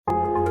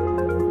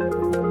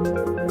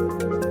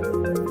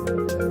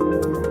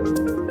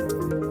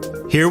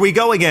Here we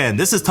go again.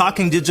 This is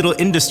Talking Digital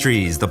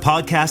Industries, the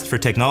podcast for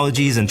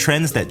technologies and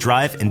trends that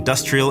drive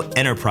industrial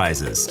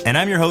enterprises. And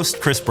I'm your host,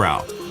 Chris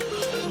Brow.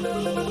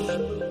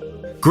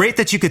 Great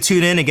that you could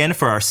tune in again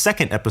for our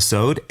second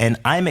episode, and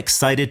I'm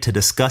excited to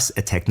discuss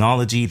a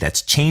technology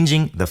that's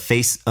changing the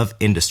face of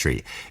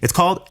industry. It's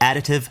called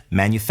additive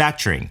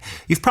manufacturing.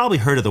 You've probably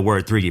heard of the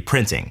word 3D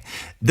printing.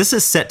 This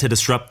is set to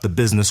disrupt the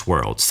business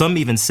world. Some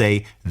even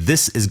say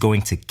this is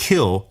going to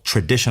kill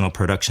traditional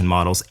production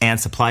models and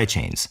supply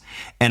chains.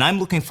 And I'm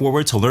looking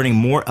forward to learning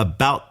more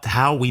about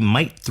how we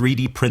might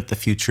 3D print the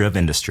future of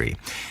industry.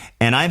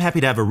 And I'm happy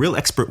to have a real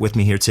expert with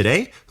me here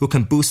today who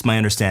can boost my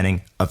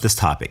understanding of this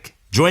topic.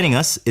 Joining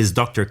us is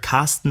Dr.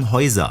 Carsten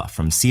Heuser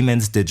from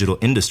Siemens Digital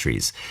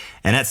Industries.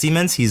 And at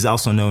Siemens, he's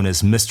also known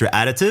as Mr.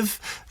 Additive.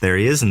 There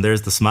he is, and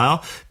there's the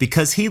smile,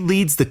 because he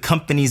leads the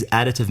company's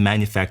additive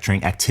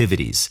manufacturing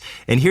activities.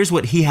 And here's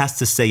what he has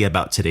to say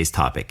about today's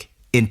topic.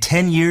 In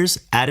 10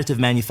 years, additive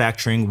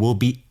manufacturing will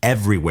be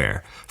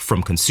everywhere,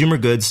 from consumer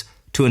goods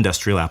to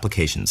industrial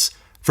applications.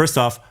 First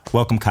off,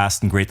 welcome,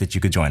 Carsten. Great that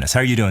you could join us.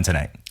 How are you doing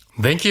tonight?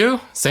 Thank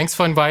you. Thanks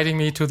for inviting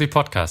me to the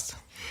podcast.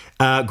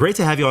 Great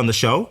to have you on the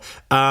show.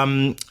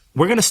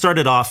 We're going to start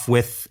it off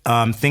with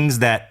things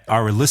that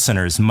our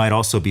listeners might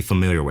also be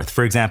familiar with.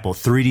 For example,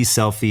 3D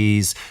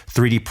selfies,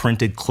 3D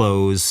printed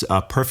clothes,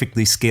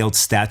 perfectly scaled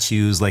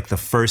statues like the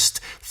first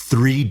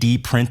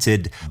 3D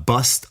printed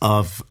bust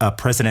of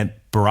President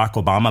Barack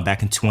Obama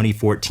back in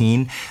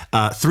 2014.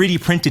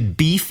 3D printed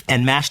beef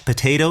and mashed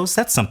potatoes.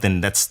 That's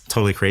something that's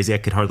totally crazy. I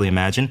could hardly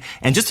imagine.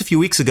 And just a few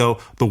weeks ago,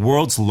 the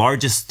world's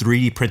largest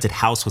 3D printed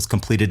house was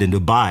completed in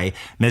Dubai,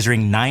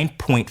 measuring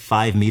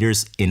 9.5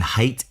 meters in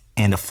height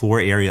and a floor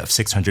area of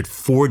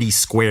 640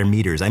 square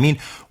meters. I mean,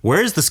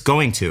 where is this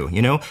going to?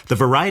 You know, the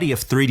variety of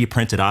 3D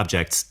printed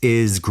objects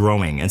is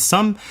growing, and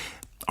some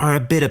are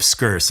a bit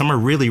obscure. Some are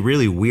really,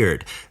 really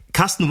weird.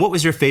 Carsten, what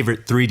was your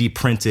favorite 3D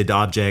printed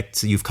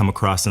object you've come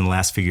across in the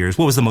last few years?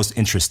 What was the most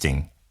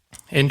interesting?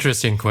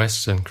 Interesting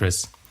question,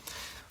 Chris.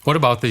 What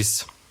about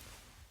this?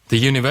 The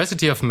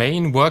University of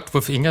Maine worked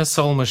with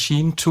Ingersoll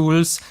machine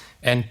tools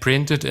and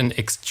printed an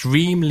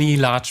extremely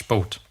large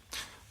boat.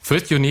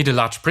 First, you need a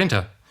large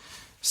printer.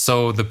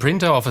 So the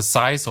printer of a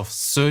size of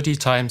 30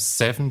 times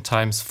 7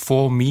 times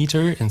 4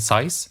 meter in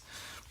size,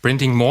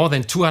 printing more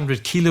than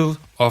 200 kilo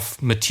of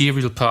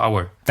material per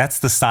hour. That's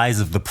the size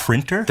of the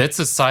printer? That's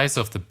the size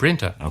of the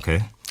printer.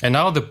 Okay. And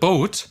now the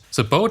boat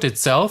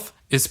itself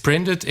is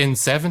printed in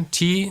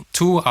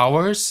 72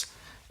 hours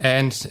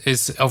and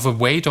is of a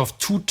weight of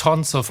 2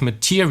 tons of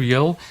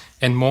material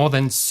and more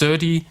than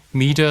 30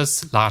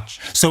 meters large.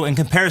 So in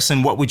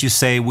comparison, what would you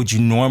say would you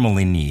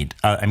normally need?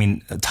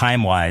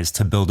 Time-wise,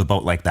 to build a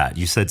boat like that?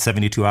 You said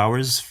 72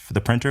 hours for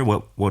the printer.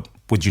 What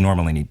would you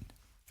normally need?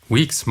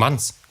 Weeks,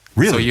 months.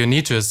 Really? So you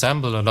need to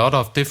assemble a lot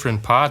of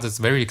different parts. It's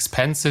very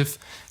expensive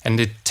and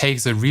it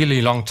takes a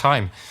really long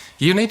time.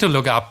 You need to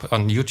look up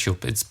on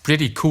YouTube. It's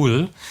pretty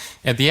cool.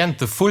 At the end,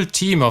 the full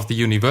team of the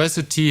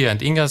university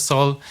and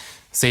Ingersoll,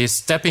 they're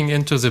stepping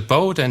into the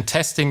boat and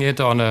testing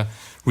it on a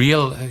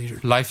real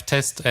live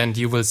test, and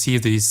you will see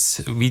this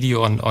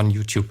video on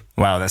YouTube.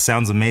 Wow, that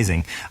sounds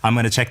amazing. I'm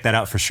going to check that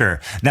out for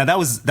sure. Now, that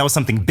was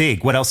something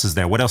big. What else is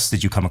there? What else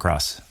did you come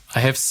across?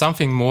 I have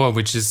something more,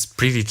 which is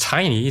pretty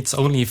tiny. It's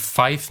only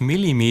 5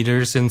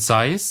 millimeters in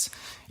size.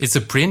 It's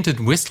a printed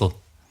whistle.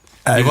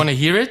 You want to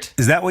hear it?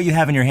 Is that what you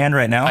have in your hand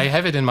right now? I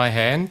have it in my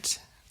hand,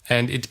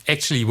 and it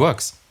actually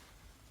works.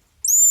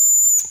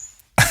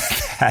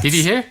 Did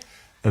you hear?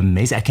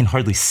 Amazing. I can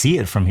hardly see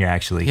it from here,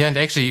 actually. Yeah, and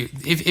actually,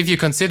 if you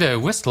consider a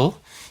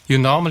whistle, you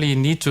normally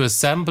need to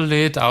assemble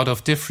it out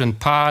of different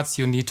parts.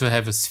 You need to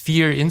have a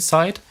sphere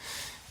inside.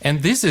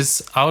 And this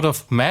is out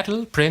of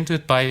metal,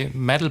 printed by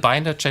metal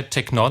binder jet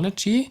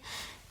technology.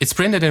 It's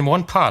printed in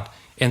one part.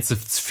 And the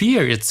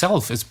sphere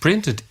itself is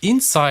printed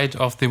inside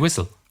of the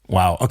whistle.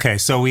 Wow. Okay.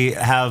 So we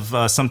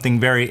have something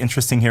very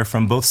interesting here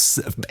from both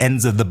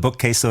ends of the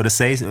bookcase, so to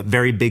say, a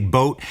very big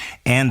boat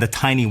and the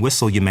tiny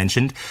whistle you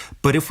mentioned.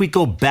 But if we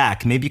go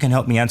back, maybe you can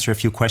help me answer a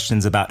few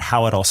questions about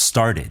how it all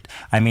started.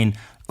 I mean,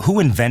 who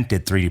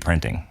invented 3D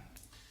printing?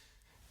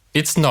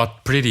 It's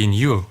not pretty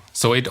new.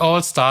 So it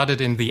all started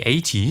in the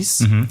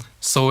 80s. Mm-hmm.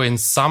 So in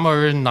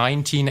summer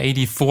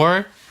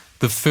 1984,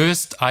 the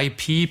first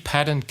IP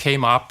patent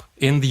came up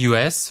in the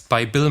US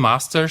by Bill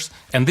Masters.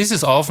 And this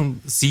is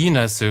often seen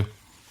as a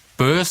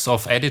birth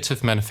of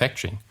additive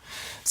manufacturing.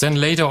 Then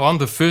later on,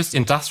 the first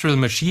industrial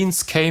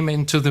machines came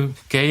into the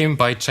game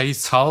by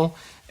Chase Hull.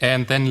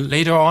 And then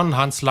later on,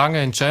 Hans Lange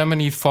in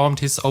Germany formed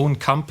his own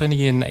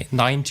company in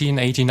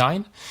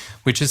 1989,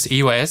 which is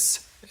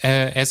EOS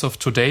as of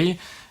today.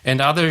 And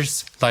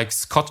others like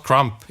Scott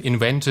Crump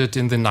invented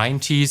in the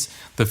 90s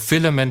the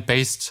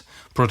filament-based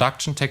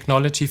production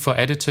technology for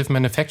additive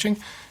manufacturing.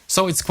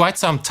 So it's quite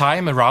some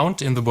time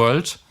around in the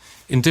world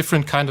in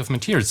different kind of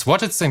materials.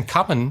 What is in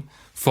common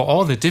for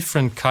all the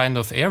different kind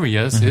of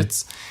areas,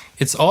 mm-hmm.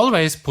 it's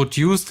always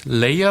produced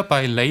layer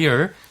by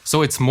layer.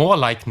 So it's more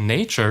like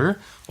nature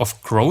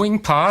of growing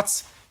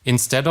parts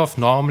instead of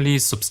normally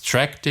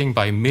subtracting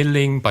by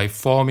milling, by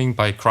forming,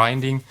 by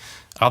grinding.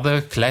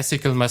 other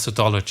classical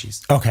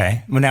methodologies.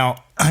 Okay. Well,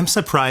 now, I'm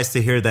surprised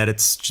to hear that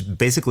it's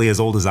basically as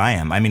old as I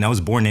am. I mean, I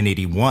was born in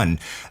 81,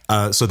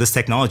 so this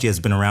technology has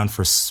been around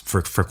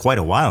for quite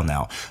a while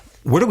now.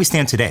 Where do we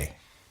stand today?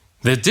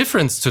 The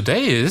difference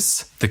today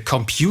is the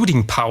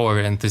computing power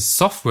and the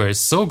software is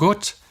so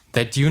good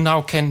that you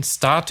now can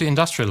start to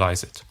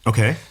industrialize it.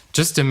 Okay.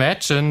 Just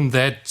imagine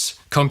that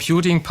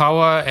computing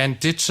power and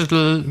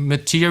digital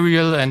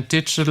material and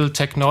digital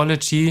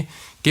technology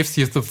gives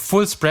you the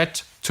full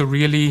spread to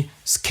really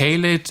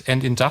scale it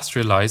and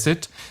industrialize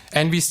it.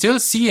 And we still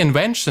see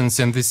inventions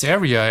in this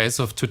area as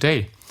of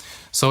today.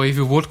 So if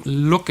you would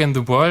look in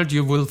the world,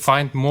 you will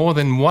find more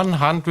than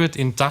 100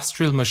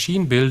 industrial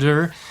machine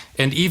builder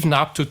and even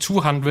up to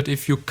 200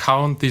 if you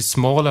count the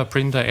smaller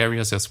printer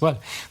areas as well.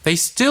 They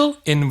still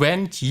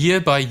invent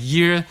year by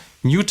year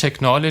new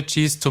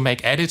technologies to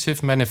make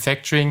additive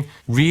manufacturing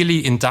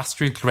really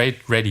industrial grade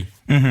ready.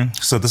 Mm-hmm.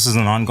 So this is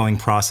an ongoing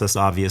process,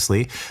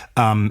 obviously.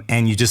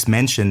 And you just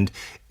mentioned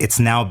it's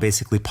now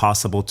basically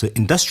possible to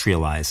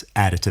industrialize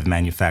additive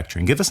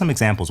manufacturing. Give us some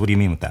examples. What do you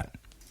mean with that?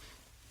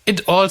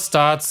 It all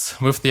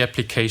starts with the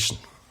application.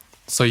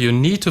 So you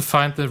need to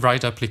find the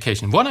right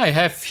application. One I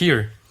have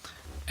here,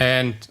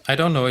 and I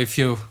don't know if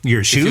you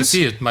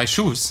see it, my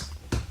shoes.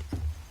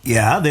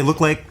 Yeah, they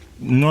look like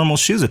normal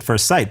shoes at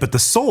first sight, but the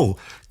sole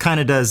kind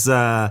of does,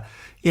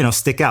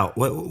 stick out.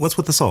 What's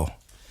with the sole?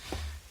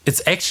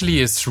 It's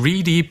actually a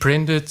 3D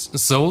printed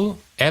sole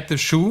at the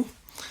shoe,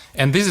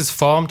 and this is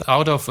formed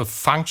out of a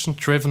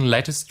function-driven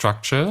lattice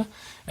structure.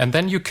 And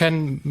then you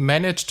can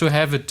manage to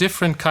have a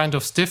different kind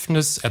of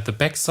stiffness at the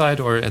backside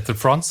or at the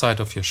front side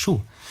of your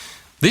shoe.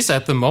 This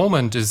at the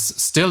moment is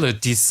still a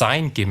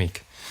design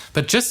gimmick.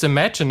 But just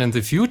imagine in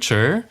the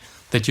future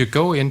that you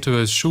go into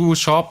a shoe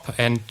shop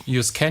and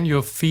you scan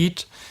your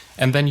feet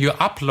and then you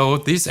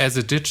upload this as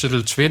a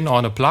digital twin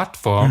on a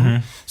platform.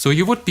 Mm-hmm. So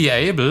you would be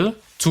able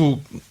to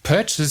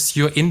purchase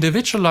your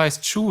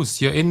individualized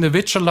shoes, your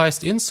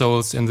individualized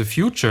insoles in the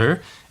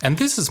future. And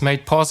this is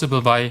made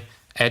possible by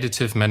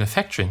additive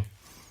manufacturing.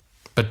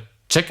 But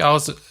check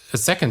out a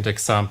second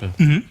example.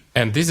 Mm-hmm.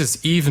 And this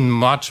is even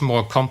much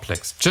more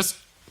complex. Just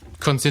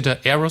consider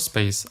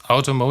aerospace,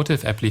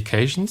 automotive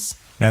applications.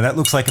 Now that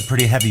looks like a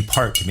pretty heavy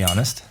part, to be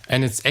honest.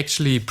 And it's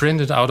actually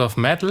printed out of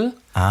metal.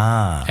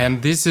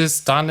 And this is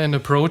done in a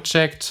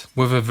project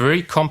with a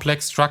very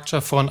complex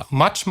structure for a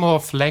much more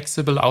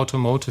flexible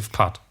automotive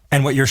part.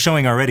 And what you're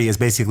showing already is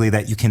basically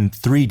that you can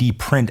 3D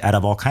print out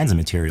of all kinds of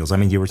materials. I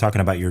mean, you were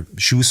talking about your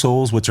shoe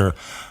soles, which are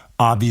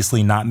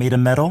obviously not made of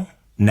metal.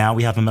 Now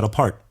we have a metal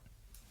part.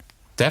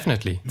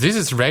 Definitely. This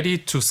is ready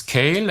to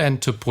scale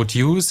and to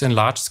produce in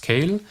large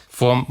scale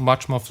for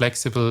much more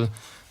flexible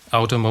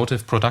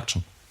automotive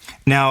production.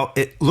 Now,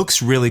 it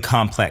looks really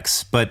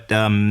complex, but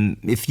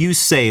if you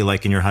say,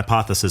 like in your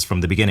hypothesis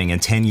from the beginning, in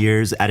 10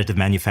 years, additive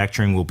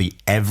manufacturing will be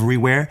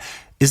everywhere,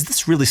 is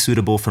this really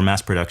suitable for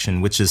mass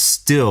production, which is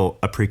still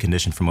a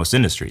precondition for most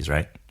industries,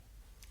 right?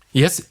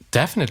 Yes,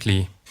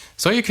 definitely.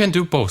 So you can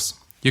do both.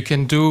 You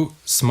can do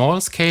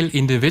small-scale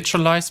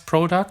individualized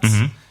products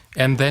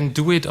and then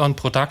do it on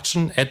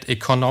production at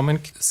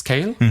economic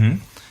scale. Mm-hmm.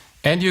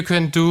 And you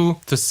can do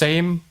the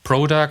same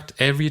product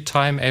every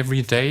time,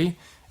 every day,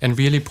 and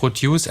really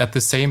produce at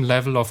the same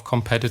level of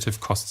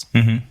competitive costs.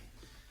 Mm-hmm.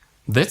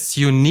 That's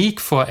unique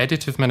for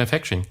additive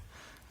manufacturing,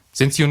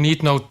 since you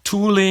need no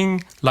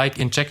tooling like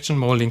injection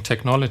molding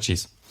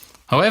technologies.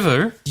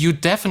 However, you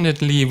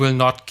definitely will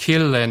not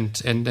kill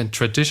and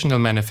traditional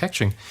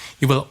manufacturing.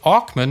 You will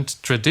augment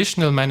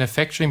traditional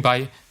manufacturing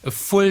by a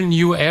full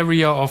new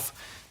area of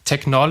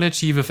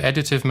technology with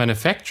additive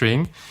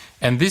manufacturing,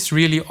 and this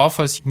really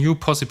offers new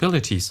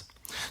possibilities.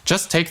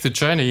 Just take the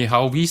journey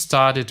how we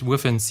started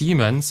within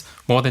Siemens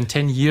more than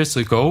 10 years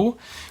ago.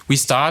 We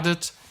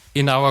started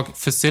in our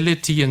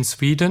facility in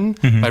Sweden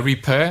by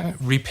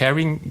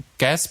repairing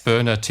gas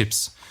burner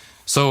tips.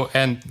 So,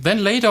 and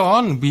then later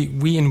on,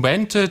 we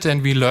invented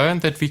and we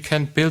learned that we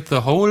can build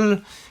the whole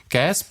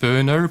gas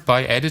burner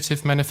by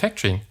additive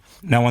manufacturing.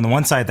 Now, on the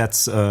one side,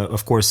 that's,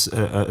 of course,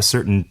 a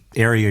certain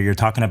area you're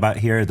talking about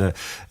here, the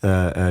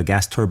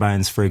gas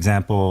turbines, for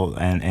example,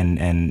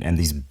 and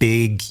these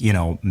big,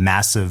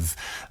 massive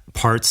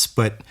parts.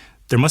 But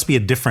there must be a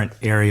different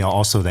area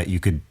also that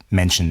you could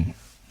mention.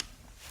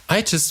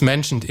 I just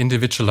mentioned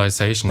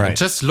individualization. Right. And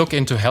just look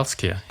into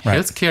healthcare. Right.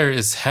 Healthcare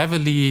is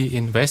heavily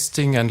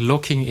investing and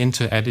looking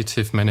into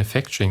additive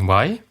manufacturing.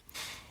 Why?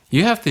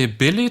 You have the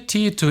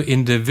ability to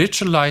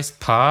individualize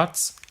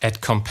parts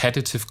at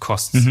competitive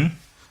costs. Mm-hmm.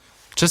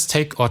 Just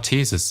take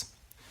orthesis.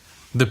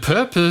 The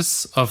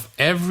purpose of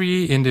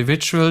every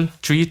individual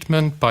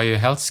treatment by a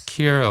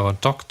healthcare or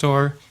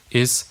doctor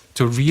is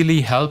to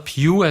really help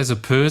you as a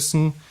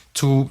person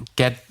to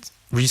get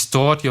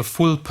restored your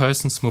full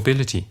person's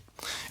mobility.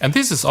 And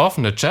this is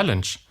often a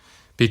challenge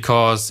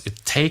because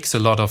it takes a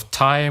lot of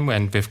time,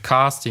 and with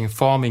casting,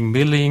 forming,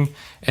 milling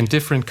and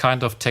different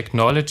kind of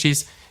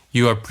technologies,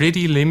 you are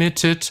pretty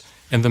limited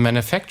in the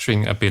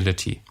manufacturing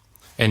ability.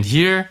 And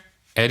here,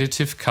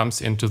 additive comes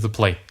into the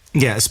play.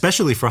 Yeah,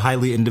 especially for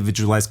highly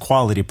individualized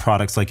quality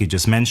products like you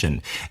just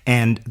mentioned.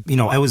 And,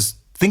 I was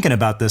thinking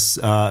about this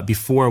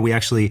before we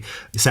actually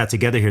sat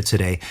together here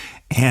today.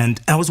 And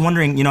I was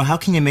wondering, how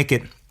can you make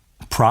it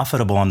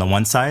profitable on the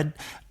one side,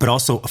 but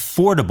also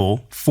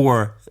affordable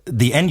for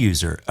the end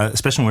user,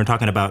 especially when we're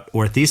talking about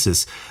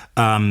orthesis.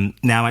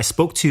 Now, I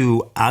spoke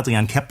to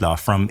Adrian Kepler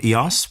from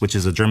EOS, which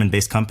is a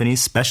German-based company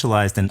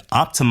specialized in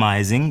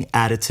optimizing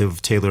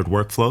additive tailored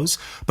workflows,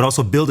 but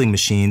also building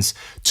machines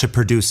to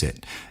produce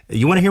it.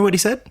 You want to hear what he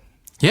said?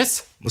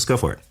 Yes. Let's go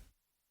for it.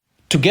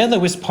 Together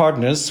with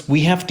partners,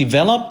 we have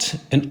developed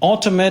an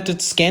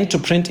automated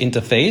scan-to-print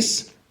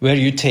interface where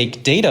you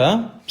take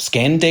data,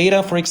 scan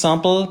data, for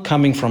example,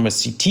 coming from a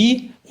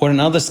CT or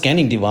another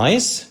scanning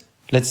device,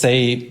 let's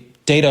say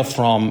data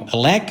from a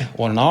leg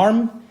or an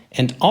arm,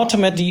 and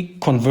automatically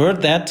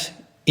convert that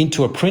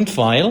into a print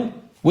file,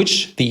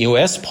 which the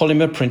EOS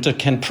polymer printer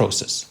can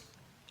process.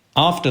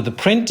 After the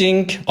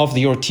printing of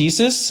the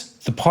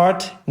orthesis, the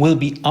part will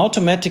be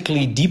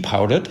automatically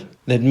depowdered.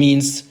 That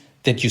means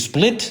that you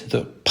split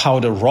the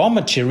powder raw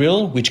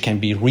material, which can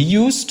be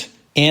reused,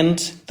 and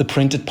the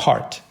printed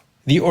part.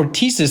 The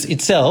orthesis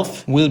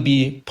itself will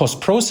be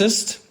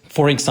post-processed,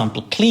 for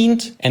example,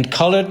 cleaned and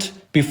colored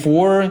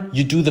before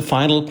you do the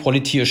final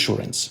quality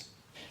assurance.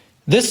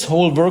 This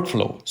whole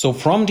workflow, so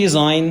from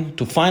design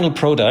to final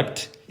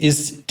product,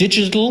 is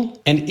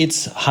digital and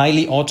it's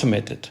highly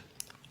automated.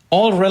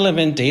 All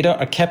relevant data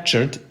are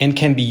captured and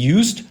can be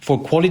used for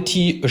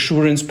quality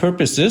assurance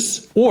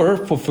purposes or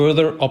for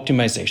further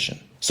optimization.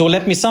 So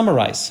let me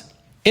summarize.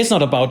 It's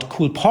not about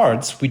cool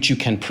parts which you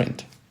can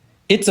print.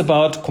 It's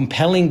about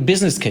compelling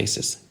business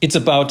cases. It's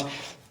about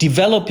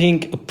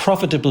developing a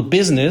profitable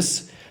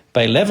business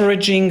by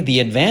leveraging the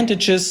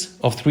advantages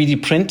of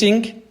 3D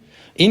printing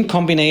in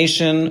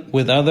combination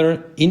with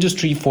other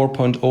Industry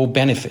 4.0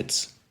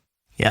 benefits.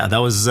 Yeah, that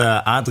was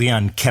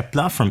Adrian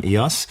Kepler from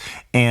EOS.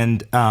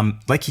 And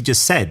like you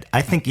just said,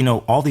 I think,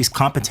 all these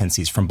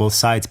competencies from both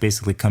sides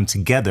basically come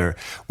together,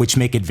 which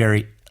make it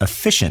very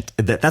efficient.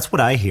 That's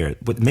what I hear.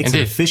 What makes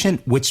it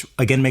efficient, which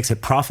again makes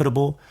it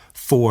profitable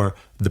for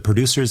the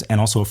producers and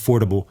also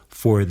affordable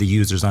for the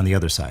users on the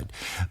other side.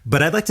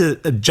 But I'd like to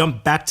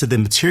jump back to the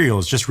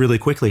materials just really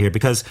quickly here,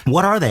 because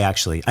what are they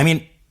actually? I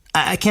mean,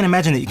 I can't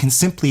imagine that you can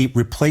simply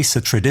replace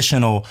a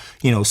traditional,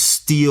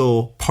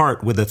 steel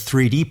part with a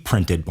 3D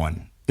printed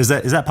one. Is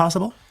that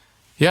possible?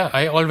 Yeah,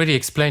 I already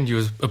explained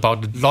you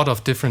about a lot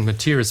of different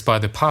materials by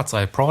the parts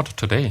I brought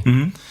today.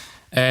 Mm-hmm.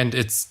 And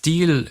it's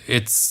steel,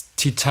 it's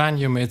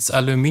titanium, it's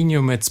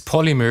aluminium, it's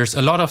polymers,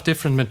 a lot of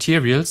different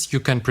materials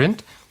you can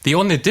print. The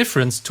only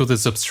difference to the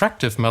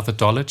subtractive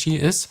methodology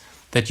is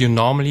that you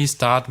normally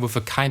start with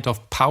a kind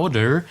of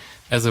powder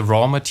as a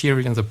raw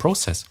material in the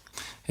process.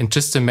 And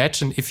just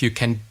imagine if you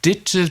can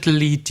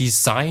digitally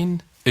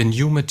design a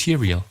new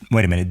material.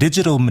 Wait a minute,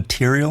 digital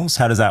materials,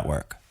 how does that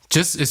work?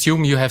 Just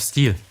assume you have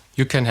steel.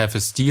 You can have a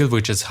steel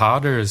which is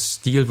harder, a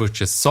steel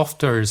which is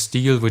softer, a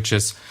steel which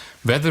is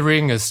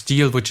weathering, a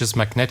steel which is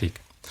magnetic.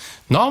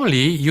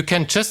 Normally, you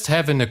can just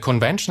have in a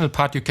conventional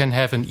part, you can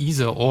have an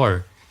either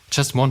or,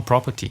 just one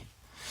property.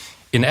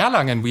 In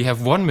Erlangen, we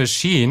have one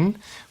machine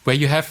where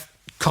you have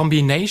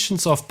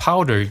combinations of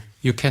powder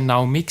you can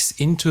now mix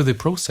into the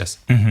process.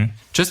 Mm-hmm.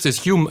 Just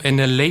assume in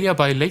a layer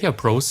by layer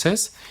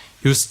process,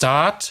 you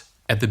start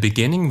at the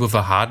beginning with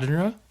a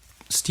hardener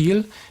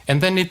steel,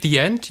 and then at the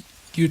end,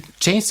 you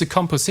change the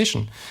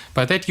composition.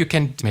 By that, you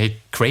can make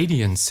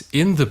gradients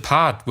in the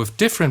part with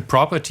different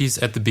properties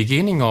at the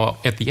beginning or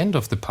at the end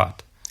of the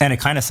part. And it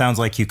kind of sounds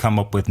like you come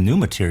up with new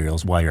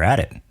materials while you're at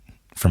it,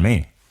 for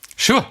me.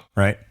 Sure.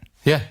 Right?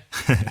 Yeah.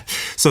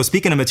 So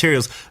speaking of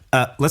materials,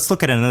 let's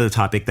look at another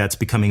topic that's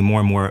becoming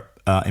more and more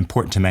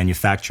important to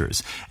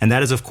manufacturers. And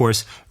that is, of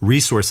course,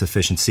 resource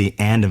efficiency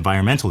and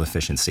environmental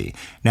efficiency.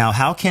 Now,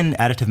 how can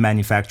additive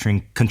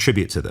manufacturing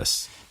contribute to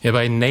this? Yeah,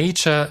 by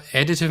nature,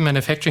 additive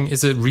manufacturing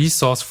is a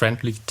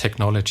resource-friendly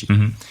technology.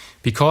 Mm-hmm.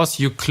 Because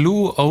you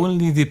glue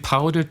only the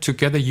powder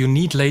together you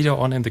need later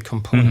on in the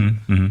component.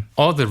 Mm-hmm. Mm-hmm.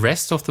 All the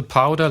rest of the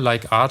powder,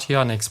 like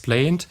Artian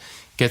explained,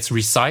 gets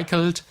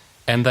recycled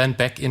and then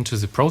back into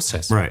the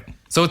process. Right.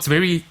 So it's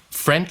very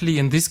friendly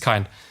in this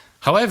kind.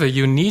 However,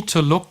 you need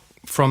to look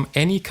from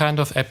any kind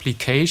of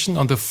application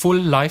on the full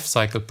life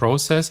cycle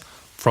process,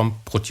 from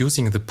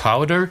producing the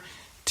powder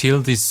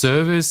till the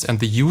service and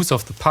the use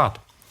of the part.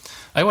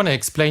 I want to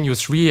explain you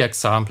 3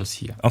 examples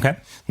here. Okay.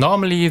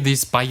 Normally,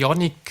 these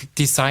bionic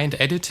designed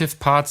additive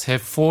parts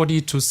have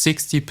 40 to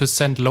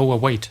 60% lower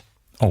weight.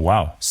 Oh,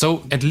 wow.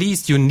 So at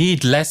least you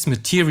need less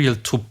material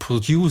to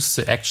produce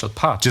the actual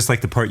part. Just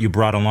like the part you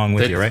brought along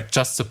with you, right?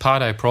 Just the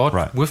part I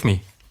brought with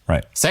me.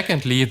 Right.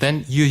 Secondly,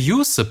 then you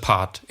use the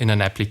part in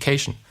an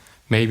application,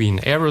 maybe in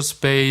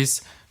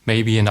aerospace,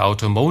 maybe in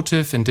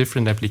automotive, in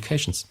different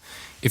applications.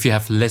 If you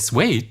have less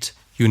weight,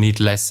 you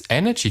need less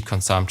energy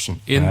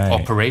consumption in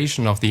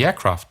operation of the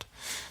aircraft.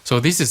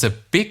 So this is a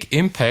big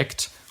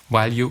impact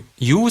while you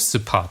use the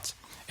part.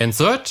 And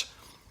third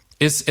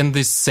is in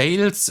the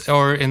sales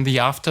or in the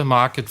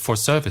aftermarket for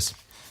service.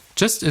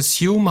 Just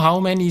assume how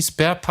many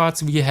spare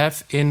parts we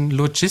have in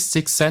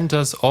logistics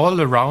centers all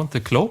around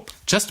the globe,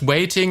 just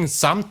waiting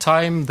some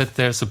time that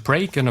there's a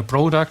break in a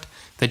product,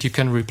 that you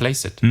can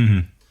replace it.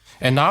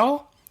 And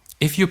now,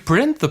 if you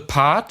print the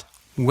part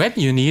when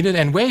you need it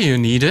and where you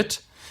need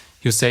it,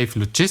 you save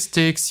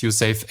logistics, you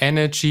save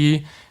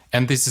energy,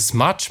 and this is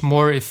much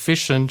more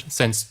efficient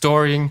than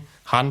storing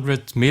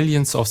hundreds,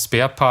 millions of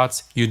spare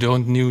parts you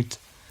don't need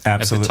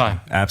at the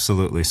time.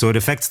 Absolutely. So it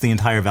affects the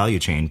entire value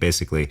chain,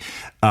 basically.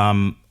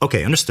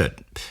 Okay,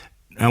 understood.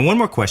 Now, one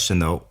more question,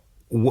 though.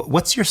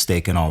 What's your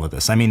stake in all of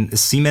this? I mean,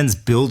 is Siemens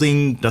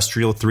building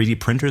industrial 3D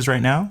printers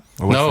right now?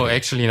 No,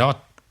 actually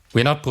not.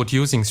 We're not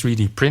producing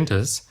 3D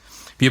printers.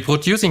 We're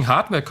producing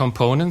hardware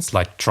components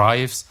like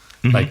drives,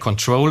 like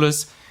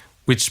controllers,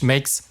 which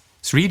makes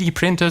 3D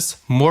printers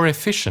more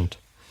efficient.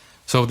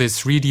 So the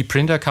 3D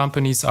printer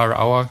companies are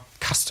our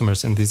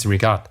customers in this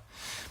regard.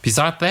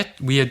 Besides that,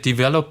 we are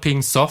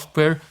developing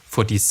software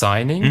for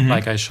designing,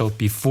 like I showed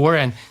before,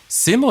 and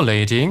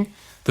simulating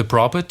the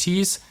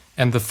properties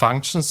and the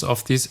functions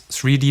of these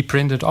 3D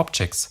printed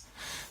objects.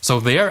 So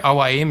there,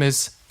 our aim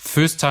is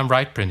first-time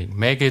right printing,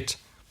 make it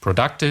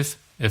productive,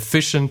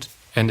 efficient,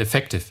 and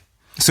effective.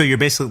 So you're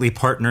basically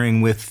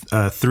partnering with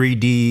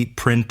 3D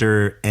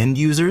printer end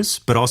users,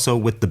 but also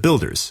with the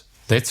builders.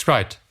 That's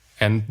right.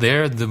 And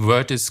there, the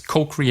word is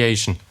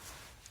co-creation,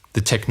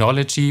 the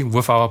technology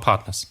with our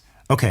partners.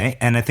 Okay,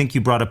 and I think you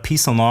brought a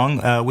piece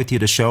along with you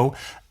to show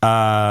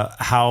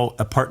how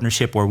a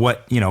partnership or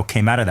what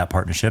came out of that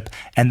partnership.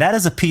 And that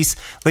is a piece,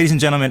 ladies and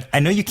gentlemen, I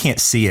know you can't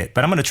see it,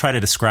 but I'm going to try to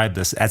describe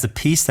this as a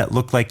piece that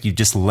looked like you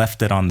just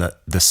left it on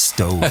the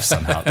stove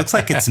somehow. It looks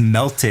like it's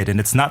melted, and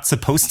it's not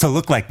supposed to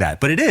look like that,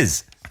 but it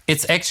is.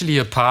 It's actually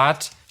a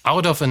part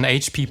out of an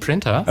HP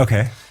printer.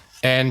 Okay.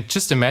 And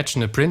just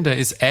imagine a printer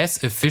is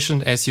as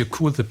efficient as you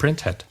cool the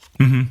print head.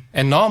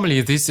 And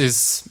normally this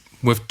is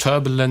with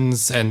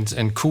turbulence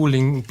and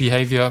cooling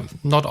behavior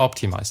not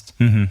optimized.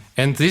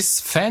 And this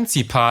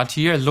fancy part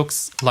here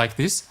looks like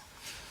this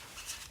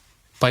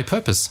by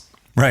purpose.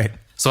 Right.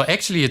 So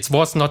actually it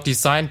was not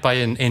designed by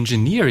an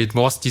engineer, it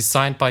was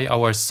designed by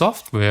our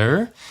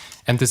software,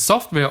 and the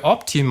software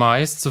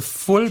optimized the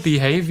full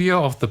behavior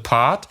of the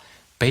part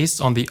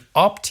based on the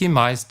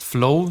optimized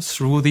flow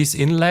through this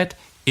inlet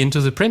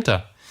into the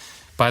printer.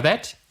 By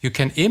that, you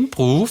can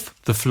improve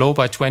the flow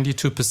by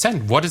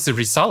 22%. What is the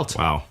result?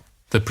 Wow.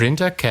 The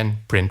printer can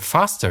print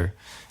faster.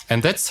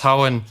 And that's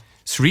how a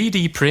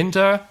 3D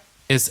printer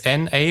is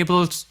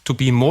enabled to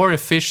be more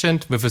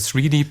efficient with a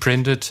 3D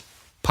printed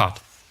part.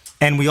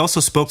 And we also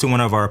spoke to one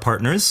of our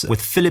partners,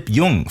 with Philip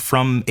Jung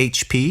from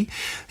HP,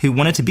 who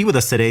wanted to be with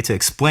us today to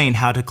explain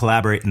how to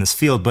collaborate in this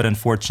field, but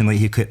unfortunately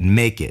he couldn't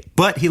make it.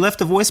 But he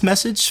left a voice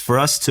message for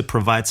us to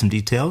provide some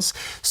details,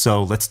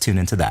 so let's tune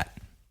into that.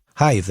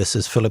 Hi, this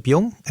is Philip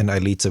Jung, and I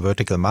lead the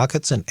vertical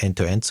markets and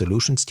end-to-end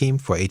solutions team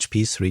for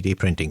HP's 3D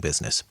printing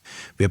business.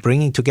 We're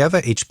bringing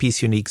together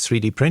HP's unique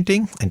 3D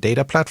printing and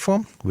data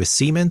platform with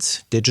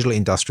Siemens' digital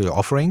industrial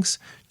offerings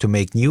to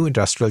make new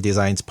industrial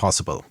designs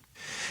possible.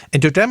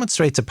 And to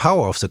demonstrate the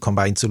power of the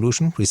combined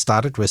solution, we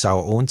started with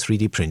our own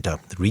 3D printer,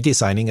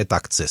 redesigning a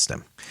duct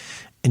system.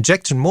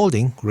 Injection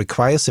molding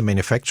requires the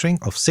manufacturing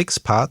of 6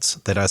 parts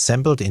that are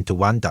assembled into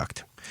one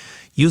duct.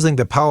 Using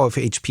the power of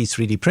HP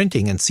 3D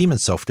printing and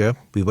Siemens software,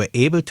 we were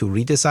able to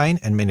redesign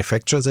and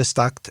manufacture this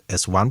duct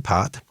as one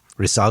part,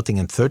 resulting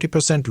in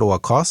 30% lower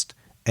cost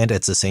and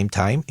at the same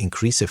time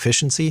increase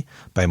efficiency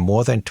by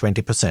more than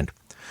 20%.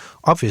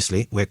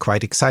 Obviously, we're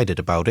quite excited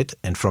about it,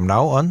 and from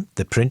now on,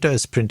 the printer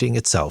is printing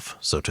itself,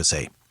 so to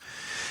say.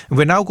 And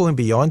we're now going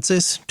beyond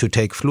this to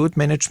take fluid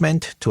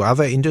management to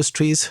other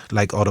industries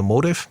like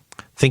automotive.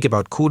 Think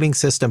about cooling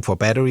system for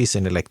batteries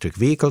in electric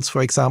vehicles,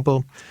 for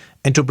example,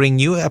 and to bring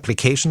new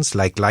applications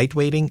like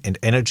lightweighting and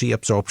energy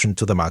absorption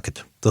to the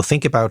market. So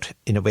think about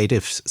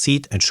innovative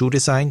seat and shoe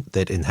design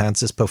that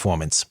enhances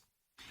performance.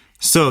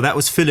 So that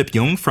was Philip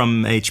Jung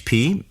from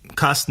HP.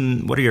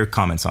 Carsten, what are your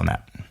comments on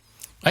that?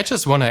 I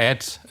just want to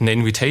add an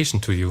invitation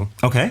to you.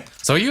 Okay.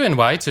 So you're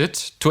invited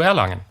to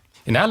Erlangen.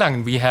 In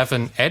Erlangen, we have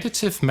an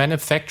Additive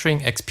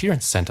Manufacturing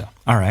Experience Center.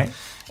 All right.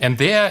 And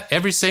there,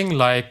 everything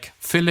like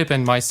Philip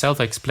and myself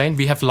explained,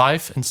 we have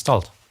live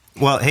installed.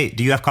 Well, hey,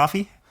 do you have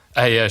coffee?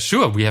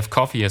 Sure, we have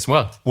coffee as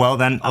well. Well,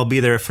 then I'll be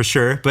there for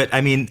sure. But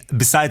I mean,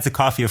 besides the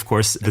coffee, of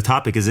course, the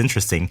topic is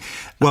interesting.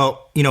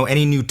 Well,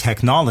 any new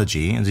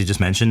technology, as you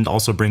just mentioned,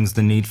 also brings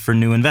the need for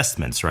new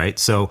investments, right?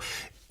 So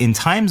in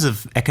times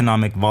of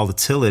economic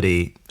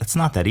volatility, it's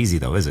not that easy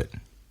though, is it?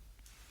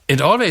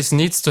 It always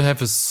needs to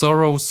have a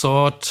thorough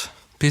thought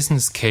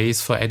business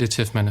case for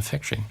additive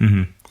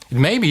manufacturing. It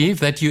may be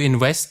that you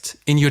invest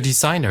in your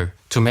designer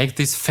to make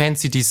these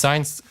fancy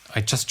designs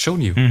I just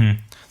showed you.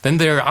 Then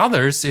there are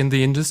others in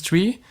the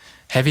industry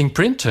having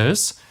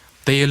printers.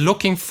 They are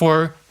looking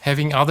for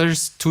having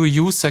others to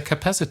use their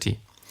capacity.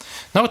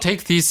 Now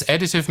take this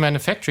additive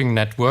manufacturing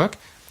network.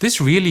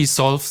 This really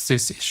solves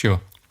this issue.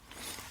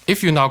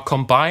 If you now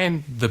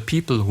combine the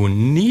people who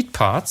need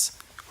parts,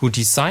 who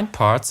design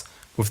parts,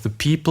 with the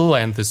people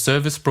and the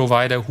service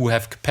provider who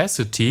have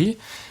capacity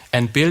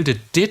and build a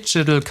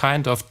digital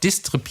kind of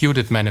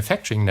distributed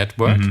manufacturing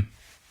network,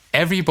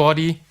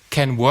 everybody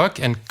can work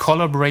and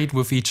collaborate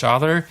with each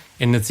other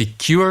in a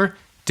secure,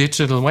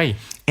 digital way.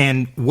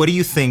 And what do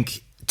you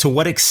think, to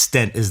what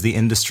extent is the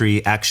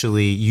industry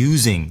actually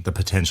using the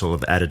potential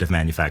of additive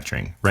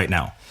manufacturing right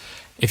now?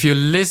 If you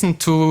listen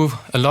to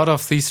a lot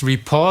of these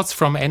reports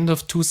from end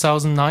of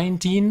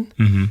 2019,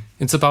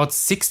 it's about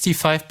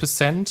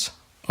 65%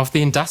 of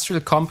the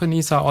industrial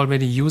companies are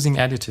already using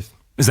additive.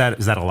 Is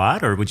that a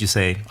lot, or would you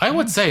say? I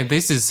would say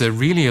this is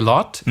really a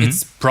lot.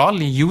 It's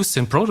broadly used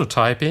in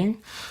prototyping,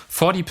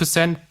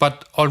 40%,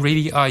 but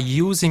already are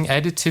using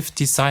additive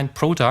designed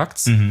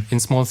products in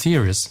small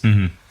series.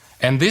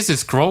 And this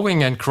is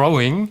growing and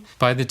growing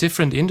by the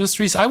different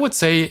industries. I would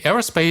say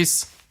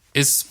aerospace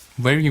is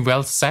very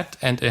well set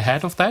and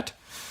ahead of that.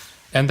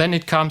 And then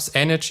it comes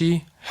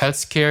energy,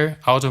 healthcare,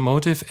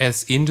 automotive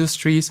as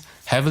industries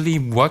heavily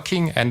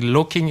working and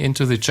looking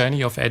into the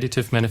journey of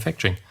additive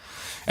manufacturing.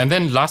 And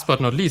then last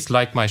but not least,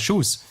 like my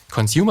shoes,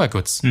 consumer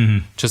goods.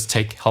 Just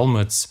take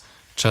helmets,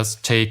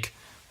 just take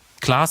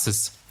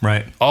glasses.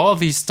 Right. All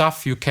these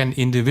stuff you can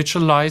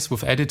individualize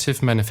with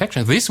additive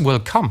manufacturing. This will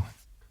come.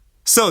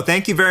 So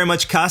thank you very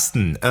much,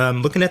 Carsten.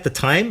 Looking at the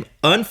time,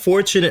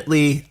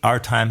 unfortunately, our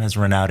time has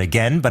run out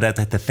again, but I'd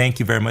like to thank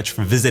you very much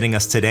for visiting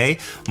us today.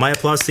 My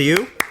applause to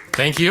you.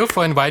 Thank you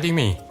for inviting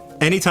me.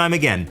 Anytime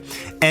again.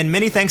 And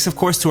many thanks, of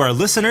course, to our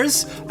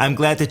listeners. I'm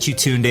glad that you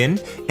tuned in.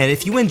 And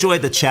if you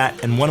enjoyed the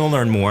chat and want to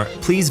learn more,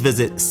 please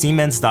visit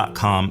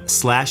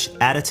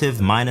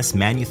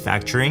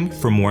siemens.com/additive-manufacturing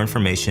for more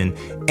information.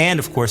 And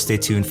of course, stay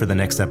tuned for the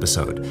next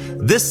episode.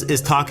 This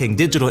is Talking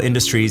Digital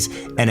Industries,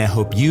 and I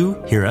hope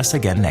you hear us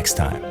again next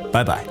time.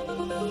 Bye-bye.